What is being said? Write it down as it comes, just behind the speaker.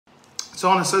So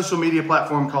on a social media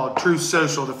platform called Truth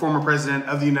Social, the former president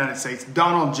of the United States,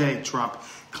 Donald J. Trump,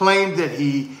 claimed that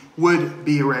he would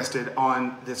be arrested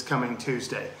on this coming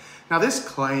Tuesday. Now, this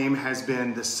claim has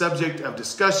been the subject of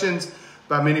discussions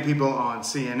by many people on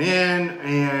CNN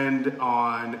and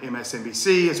on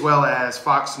MSNBC, as well as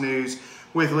Fox News,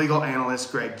 with legal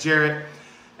analyst Greg Jarrett,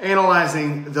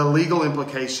 analyzing the legal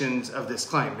implications of this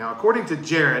claim. Now, according to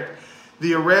Jarrett,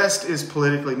 the arrest is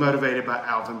politically motivated by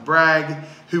Alvin Bragg,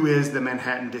 who is the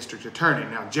Manhattan District Attorney.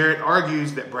 Now, Jarrett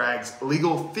argues that Bragg's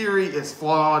legal theory is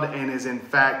flawed and is in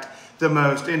fact the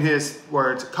most, in his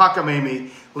words, cockamamie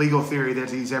legal theory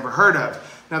that he's ever heard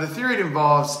of. Now, the theory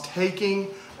involves taking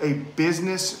a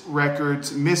business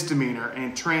records misdemeanor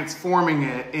and transforming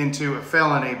it into a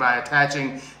felony by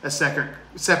attaching a separate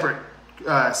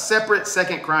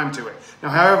second crime to it. Now,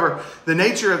 however, the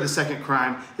nature of the second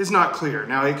crime is not clear.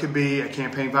 Now, it could be a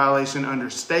campaign violation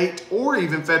under state or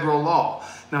even federal law.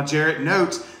 Now, Jarrett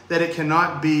notes that it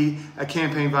cannot be a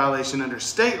campaign violation under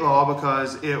state law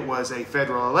because it was a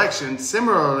federal election.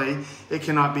 Similarly, it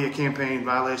cannot be a campaign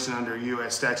violation under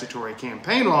U.S. statutory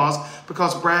campaign laws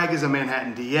because Bragg is a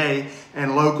Manhattan DA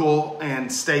and local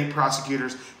and state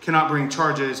prosecutors cannot bring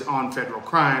charges on federal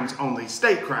crimes, only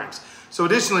state crimes. So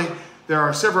additionally, there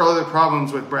are several other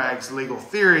problems with Bragg's legal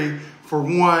theory. For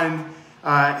one,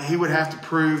 he would have to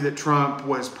prove that Trump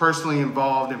was personally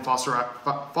involved in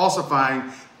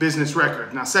falsifying business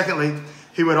records. Now, secondly,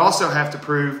 he would also have to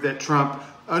prove that Trump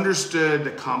understood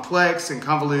the complex and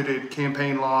convoluted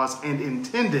campaign laws and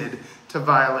intended to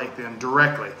violate them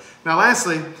directly. Now,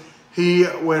 lastly, he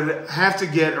would have to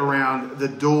get around the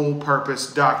dual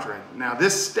purpose doctrine. Now,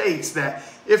 this states that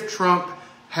if Trump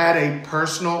had a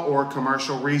personal or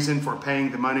commercial reason for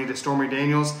paying the money to Stormy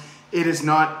Daniels, it is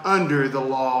not under the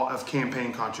law of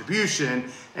campaign contribution,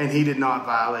 and he did not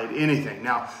violate anything.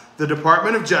 Now, the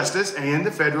Department of Justice and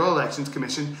the Federal Elections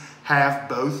Commission have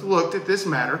both looked at this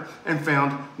matter and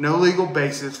found no legal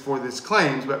basis for this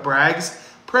claims, but Bragg's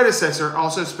predecessor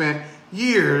also spent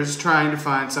years trying to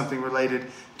find something related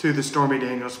to the Stormy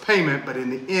Daniels payment, but in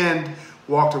the end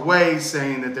walked away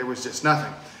saying that there was just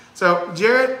nothing. So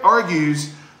Jarrett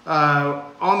argues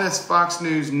on this Fox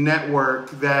News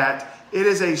network that it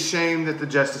is a shame that the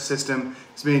justice system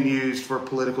is being used for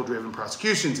political-driven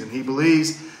prosecutions, and he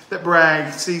believes that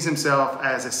Bragg sees himself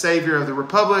as a savior of the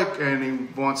republic and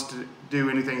he wants to do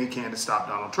anything he can to stop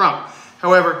Donald Trump.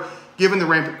 However, given the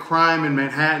rampant crime in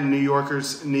Manhattan, New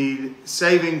Yorkers need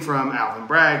saving from Alvin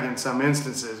Bragg in some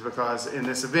instances because in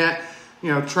this event,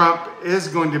 Trump is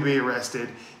going to be arrested.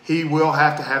 He will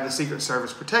have to have the Secret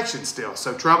Service protection still.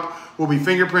 So Trump will be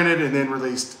fingerprinted and then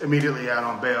released immediately out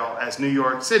on bail, as New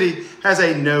York City has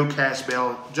a no cash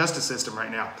bail justice system right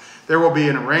now. There will be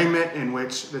an arraignment in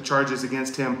which the charges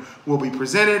against him will be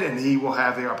presented and he will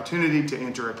have the opportunity to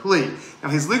enter a plea. Now,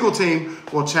 his legal team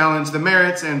will challenge the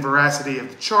merits and veracity of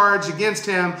the charge against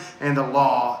him and the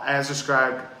law as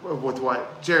described with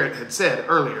what Jarrett had said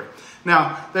earlier.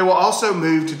 Now, they will also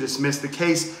move to dismiss the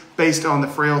case based on the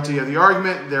frailty of the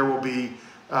argument. There will be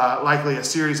likely a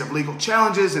series of legal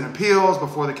challenges and appeals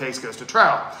before the case goes to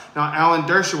trial. Now, Alan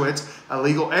Dershowitz, a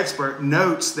legal expert,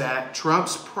 notes that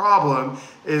Trump's problem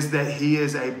is that he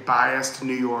is a biased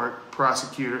New York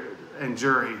prosecutor and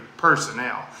jury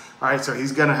personnel. All right, so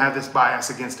he's going to have this bias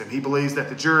against him. He believes that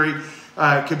the jury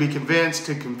could be convinced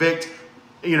to convict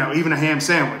even a ham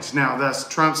sandwich. Now, thus,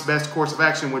 Trump's best course of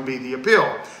action would be the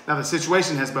appeal. Now, the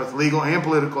situation has both legal and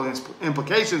political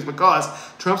implications because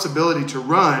Trump's ability to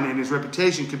run and his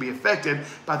reputation could be affected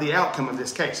by the outcome of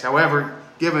this case. However,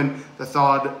 given the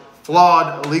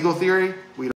flawed legal theory,